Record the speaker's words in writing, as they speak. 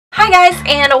Hi guys,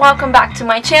 and welcome back to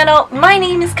my channel. My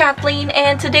name is Kathleen,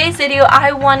 and today's video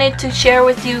I wanted to share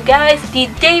with you guys the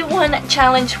day 1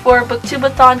 challenge for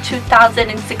BOOKTUBE-A-THON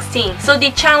 2016. So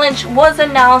the challenge was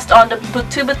announced on the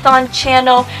BOOKTUBE-A-THON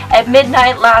channel at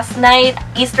midnight last night,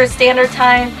 Eastern Standard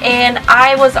Time, and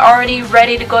I was already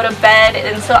ready to go to bed,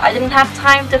 and so I didn't have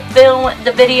time to film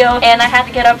the video, and I had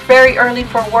to get up very early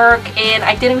for work, and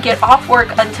I didn't get off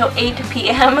work until 8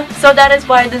 p.m. So that is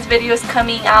why this video is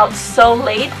coming out so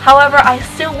late. However, I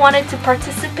still wanted to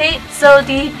participate. So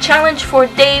the challenge for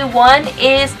day 1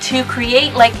 is to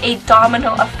create like a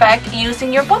domino effect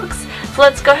using your books. So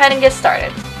let's go ahead and get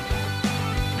started.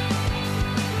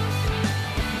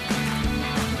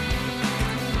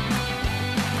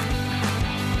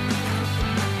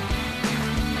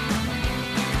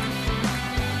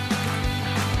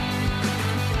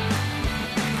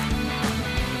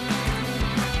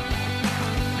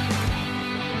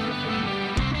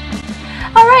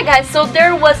 Alright guys, so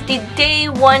there was the day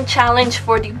 1 challenge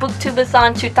for the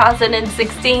BOOKTUBE-A-THON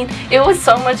 2016. It was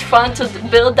so much fun to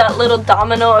build that little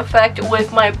domino effect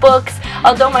with my books.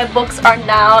 Although my books are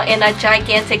now in a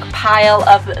gigantic pile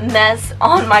of mess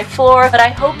on my floor. But I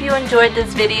hope you enjoyed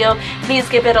this video. Please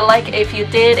give it a like if you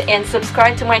did, and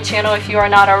subscribe to my channel if you are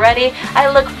not already. I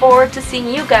look forward to seeing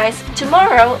you guys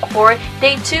tomorrow for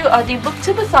day 2 of the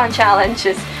BOOKTUBE-A-THON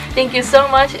challenges. Thank you so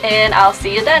much, and I'll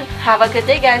see you then. Have a good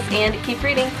day guys, and keep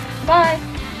reading. Bye!